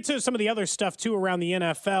 We're going to get to some of the other stuff, too, around the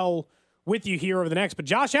NFL with you here over the next. But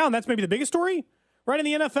Josh Allen, that's maybe the biggest story, right, in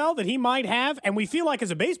the NFL that he might have. And we feel like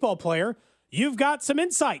as a baseball player, you've got some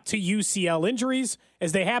insight to UCL injuries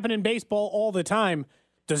as they happen in baseball all the time.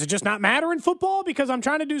 Does it just not matter in football? Because I'm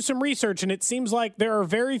trying to do some research, and it seems like there are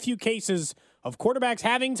very few cases of quarterbacks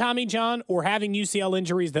having Tommy John or having UCL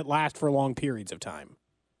injuries that last for long periods of time.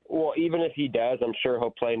 Well, even if he does, I'm sure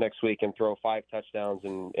he'll play next week and throw 5 touchdowns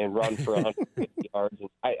and run for 150 yards. And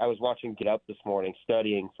I was watching Get Up this morning,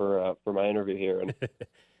 studying for my interview here, and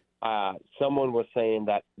someone was saying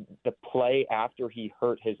that the play after he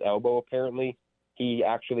hurt his elbow, apparently, he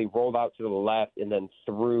actually rolled out to the left and then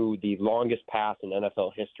threw the longest pass in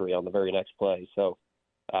NFL history on the very next play. So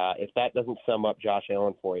if that doesn't sum up Josh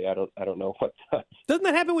Allen for you, I don't know what does. Doesn't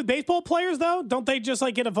that happen with baseball players, though? Don't they just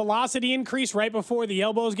get a velocity increase right before the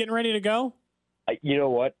elbow is getting ready to go? You know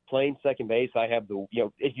what? Playing second base, I have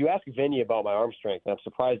if you ask Vinny about my arm strength, and I'm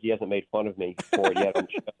surprised he hasn't made fun of me for it yet on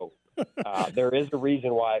the show. There is a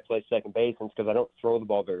reason why I play second base, and it's because I don't throw the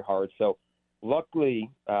ball very hard. So luckily,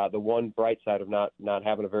 the one bright side of not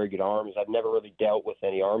having a very good arm is I've never really dealt with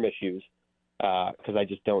any arm issues because I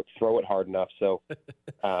just don't throw it hard enough. So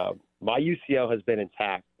my UCL has been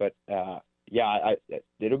intact, but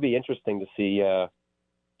it'll be interesting to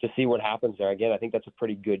see what happens there. Again, I think that's a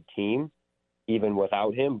pretty good team, even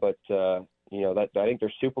without him. But I think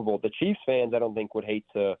they're Super Bowl. The Chiefs fans, I don't think, would hate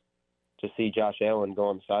to see Josh Allen go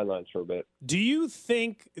on the sidelines for a bit. Do you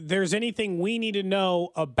think there's anything we need to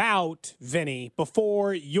know about Vinny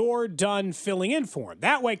before you're done filling in for him?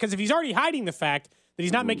 That way, because if he's already hiding the fact that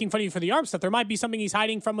he's not making fun of you for the arm stuff, there might be something he's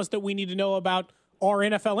hiding from us that we need to know about our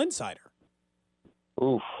NFL insider.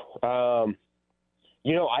 Oof. If I'm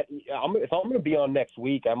going to be on next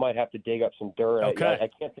week, I might have to dig up some dirt. Okay. I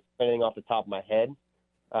can't think of anything off the top of my head.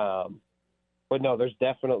 But no, there's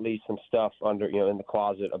definitely some stuff under, in the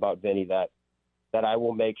closet about Vinny that I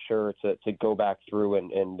will make sure to go back through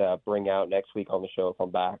and bring out next week on the show if I'm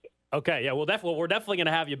back. Okay, yeah, we're definitely going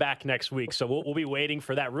to have you back next week, so we'll be waiting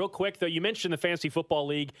for that. Real quick, though, you mentioned the Fantasy Football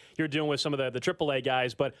League you're doing with some of the AAA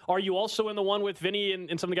guys, but are you also in the one with Vinny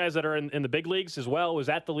and some of the guys that are in the big leagues as well? Was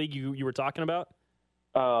that the league you were talking about?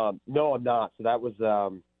 No, I'm not. So that was,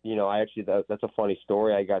 that's a funny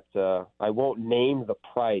story. I got, I won't name the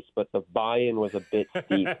price, but the buy-in was a bit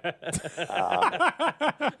steep.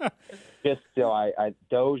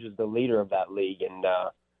 Doge is the leader of that league, and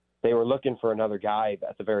they were looking for another guy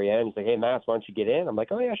at the very end. He's like, "Hey, Matt, why don't you get in?" I'm like,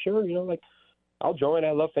 "Oh, yeah, sure. I'll join.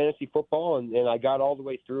 I love fantasy football." And I got all the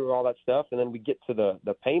way through all that stuff. And then we get to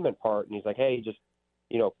the payment part, and he's like, "Hey, just,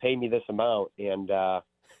 pay me this amount." And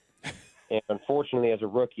unfortunately, as a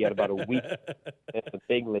rookie, at about a week in the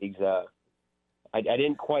big leagues, I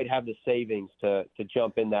didn't quite have the savings to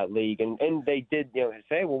jump in that league. And they did,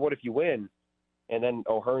 say, "Well, what if you win?" And then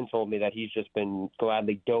O'Hearn told me that he's just been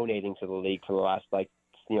gladly donating to the league for the last,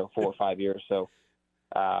 4 or 5 years. So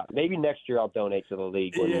maybe next year I'll donate to the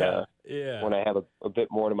league when I have a bit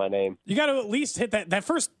more to my name. You got to at least hit that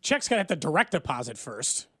first check's got to hit the direct deposit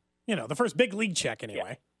first. The first big league check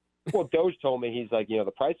anyway. Yeah. Well, Doge told me, he's like, the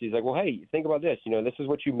price. He's like, well, hey, think about this. This is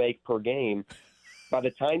what you make per game. by the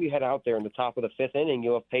time you head out there in the top of the 5th inning,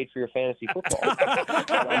 you'll have paid for your fantasy football.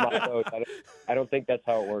 I don't think that's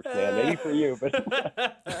how it works, man. Maybe for you, but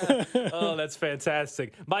oh, that's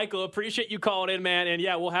fantastic, Michael. Appreciate you calling in, man. And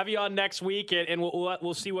yeah, we'll have you on next week, and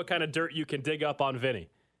we'll see what kind of dirt you can dig up on Vinny.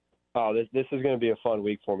 Oh, this is going to be a fun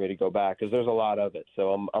week for me to go back because there's a lot of it.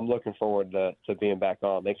 So I'm looking forward to being back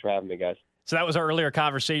on. Thanks for having me, guys. So that was our earlier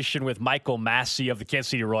conversation with Michael Massey of the Kansas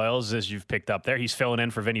City Royals, as you've picked up there. He's filling in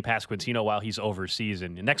for Vinny Pasquantino while he's overseas.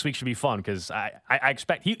 And next week should be fun because I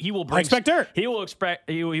expect he will bring. I expect dirt. He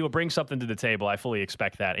will bring something to the table. I fully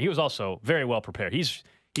expect that. He was also very well prepared. He's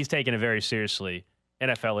taken it very seriously.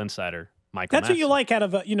 NFL insider Michael That's Massey. what you like out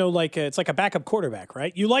of it's like a backup quarterback,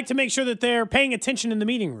 right? You like to make sure that they're paying attention in the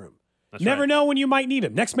meeting room. That's Never right. know when you might need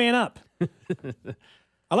him. Next man up.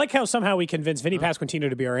 I like how somehow we convinced Vinny Pasquantino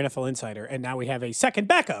to be our NFL insider, and now we have a second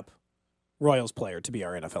backup Royals player to be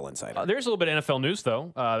our NFL insider. There's a little bit of NFL news,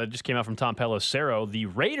 though, that just came out from Tom Pelissero. The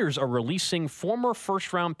Raiders are releasing former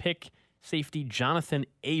first-round pick safety Jonathan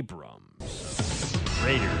Abrams.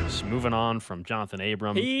 Raiders moving on from Jonathan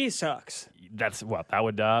Abrams. He sucks.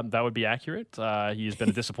 That would be accurate. He's been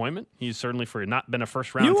a disappointment. He's certainly not been a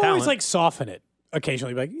first-round You talent. always soften it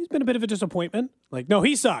occasionally. Like, he's been a bit of a disappointment. Like, no,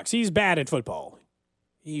 he sucks. He's bad at football.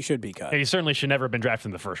 He should be cut. He certainly should never have been drafted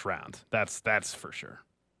in the first round. That's for sure.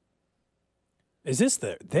 Is this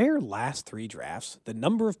their last 3 drafts? The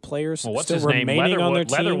number of players what's still his name? remaining on their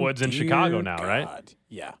team? Leatherwood's in Dear Chicago now, God. right?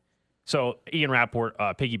 Yeah. So Ian Rappaport,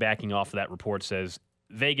 piggybacking off of that report, says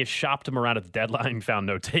Vegas shopped him around at the deadline, found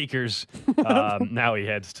no takers. Now he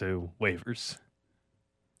heads to waivers.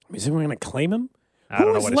 Is anyone going to claim him? I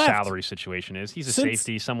don't know Who what is his left? salary situation is. He's a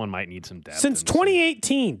safety. Someone might need some depth. Since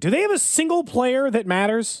 2018, do they have a single player that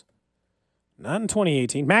matters? Not in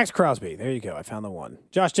 2018. Max Crosby. There you go. I found the one.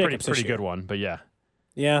 Josh Jacobs. Pretty good one, but yeah.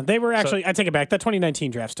 Yeah, they were actually. I take it back. That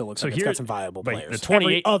 2019 draft still looks like it's here- got some viable but players. the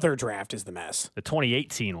Every other draft is the mess. The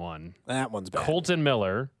 2018 one. That one's bad. Colton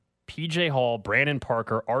Miller, P.J. Hall, Brandon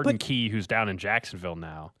Parker, Arden Key, who's down in Jacksonville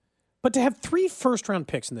now. But to have 3 first-round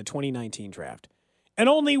picks in the 2019 draft, and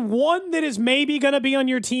only one that is maybe going to be on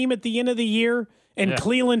your team at the end of the year, and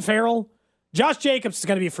Cleveland Farrell, Josh Jacobs is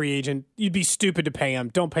going to be a free agent. You'd be stupid to pay him.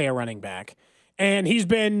 Don't pay a running back. And he's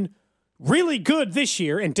been really good this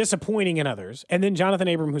year and disappointing in others. And then Jonathan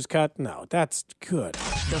Abram, who's cut. No, that's good.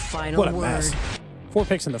 The final What a word. mess. 4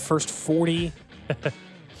 picks in the first 40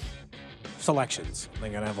 selections. They're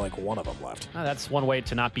going to have like one of them left. That's one way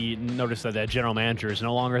to not be noticed that the general manager is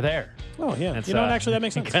no longer there. Oh, yeah. That's, Actually, that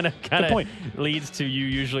makes sense. Kind Good point. of leads to you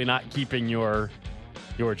usually not keeping your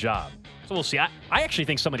job. So we'll see. I actually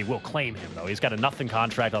think somebody will claim him, though. He's got a nothing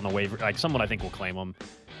contract on the waiver. Like, someone I think will claim him.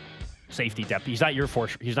 Safety depth. He's not your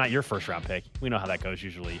first round pick. We know how that goes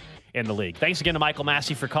usually in the league. Thanks again to Michael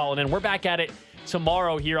Massey for calling in. We're back at it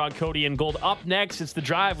tomorrow here on Cody and Gold. Up next, it's The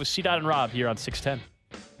Drive with C-Dot and Rob here on 610.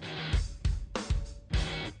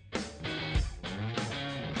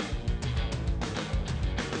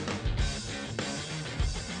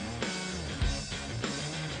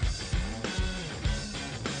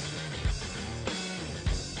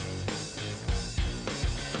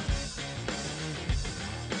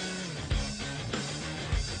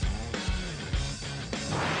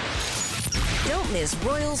 Don't miss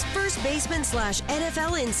Royals first baseman /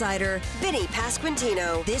 NFL insider, Vinny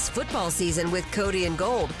Pasquantino, this football season with Cody and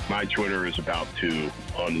Gold. My Twitter is about to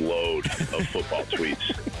unload of football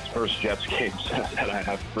tweets. First Jets game that I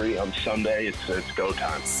have free on Sunday. It's go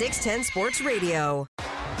time. 610 Sports Radio.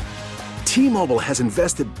 T-Mobile has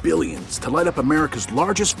invested billions to light up America's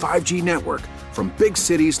largest 5G network, from big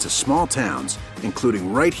cities to small towns,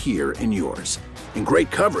 including right here in yours. And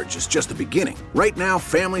great coverage is just the beginning. Right now,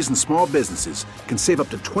 families and small businesses can save up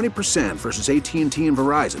to 20% versus AT&T and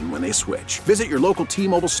Verizon when they switch. Visit your local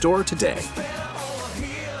T-Mobile store today.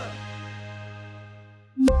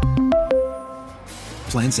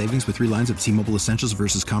 Plan savings with 3 lines of T-Mobile Essentials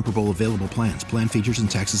versus comparable available plans. Plan features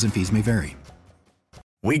and taxes and fees may vary.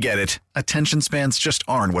 We get it. Attention spans just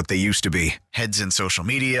aren't what they used to be. Heads in social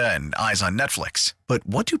media and eyes on Netflix. But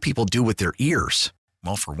what do people do with their ears?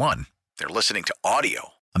 Well, for one, they're listening to audio.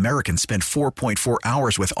 Americans spend 4.4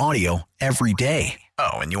 hours with audio every day.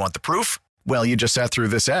 Oh, and you want the proof? Well, you just sat through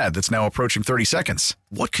this ad that's now approaching 30 seconds.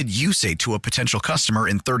 What could you say to a potential customer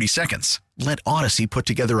in 30 seconds? Let Odyssey put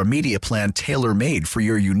together a media plan tailor-made for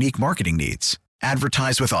your unique marketing needs.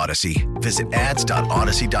 Advertise with Odyssey. Visit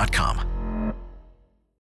ads.odyssey.com.